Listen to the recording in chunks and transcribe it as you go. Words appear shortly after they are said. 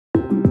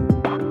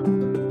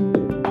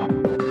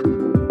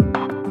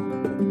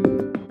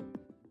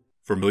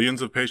For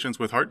millions of patients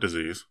with heart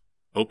disease,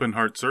 open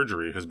heart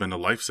surgery has been a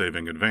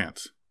life-saving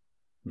advance.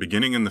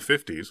 Beginning in the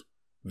 50s,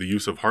 the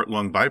use of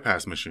heart-lung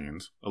bypass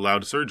machines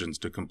allowed surgeons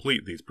to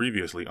complete these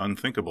previously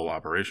unthinkable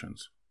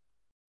operations.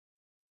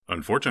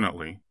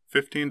 Unfortunately,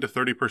 15 to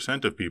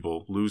 30% of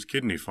people lose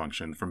kidney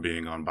function from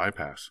being on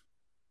bypass.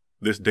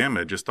 This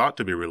damage is thought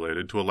to be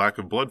related to a lack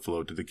of blood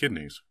flow to the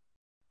kidneys,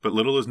 but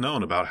little is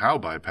known about how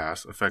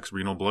bypass affects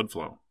renal blood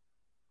flow.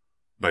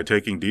 By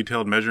taking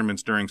detailed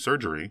measurements during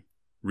surgery,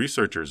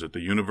 researchers at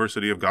the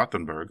University of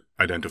Gothenburg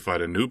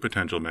identified a new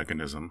potential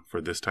mechanism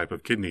for this type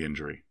of kidney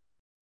injury.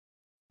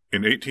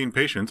 In 18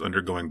 patients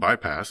undergoing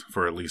bypass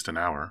for at least an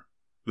hour,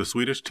 the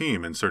Swedish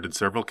team inserted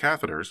several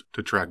catheters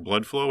to track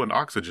blood flow and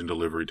oxygen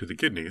delivery to the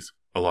kidneys,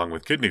 along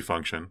with kidney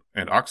function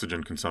and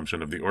oxygen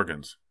consumption of the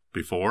organs,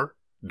 before,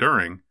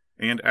 during,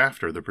 and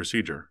after the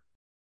procedure.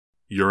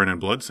 Urine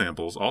and blood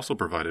samples also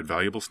provided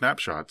valuable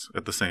snapshots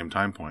at the same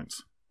time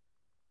points.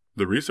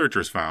 The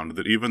researchers found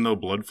that even though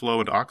blood flow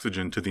and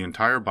oxygen to the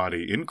entire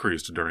body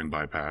increased during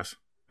bypass,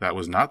 that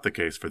was not the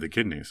case for the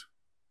kidneys.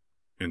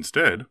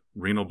 Instead,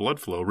 renal blood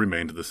flow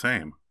remained the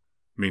same,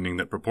 meaning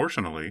that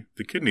proportionally,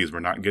 the kidneys were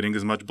not getting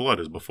as much blood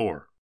as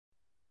before.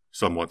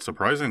 Somewhat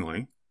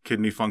surprisingly,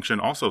 kidney function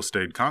also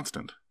stayed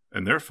constant,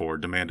 and therefore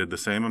demanded the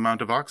same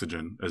amount of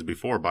oxygen as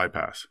before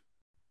bypass.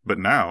 But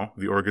now,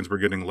 the organs were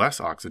getting less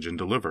oxygen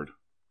delivered.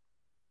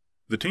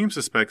 The team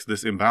suspects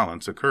this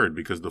imbalance occurred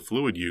because the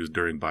fluid used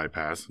during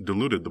bypass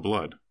diluted the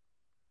blood.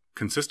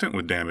 Consistent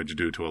with damage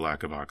due to a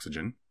lack of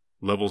oxygen,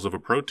 levels of a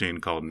protein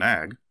called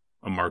NAG,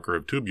 a marker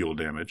of tubule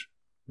damage,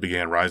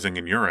 began rising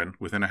in urine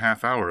within a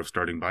half hour of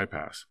starting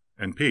bypass,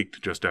 and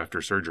peaked just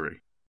after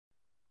surgery.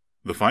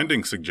 The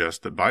findings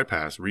suggest that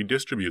bypass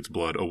redistributes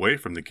blood away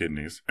from the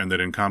kidneys, and that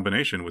in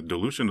combination with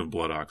dilution of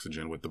blood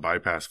oxygen with the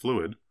bypass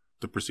fluid,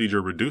 the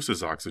procedure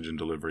reduces oxygen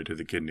delivery to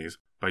the kidneys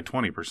by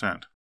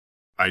 20%.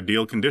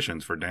 Ideal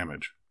conditions for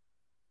damage.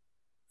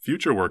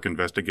 Future work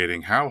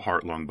investigating how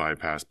heart-lung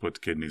bypass puts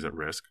kidneys at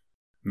risk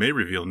may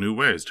reveal new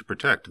ways to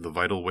protect the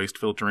vital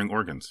waste-filtering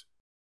organs.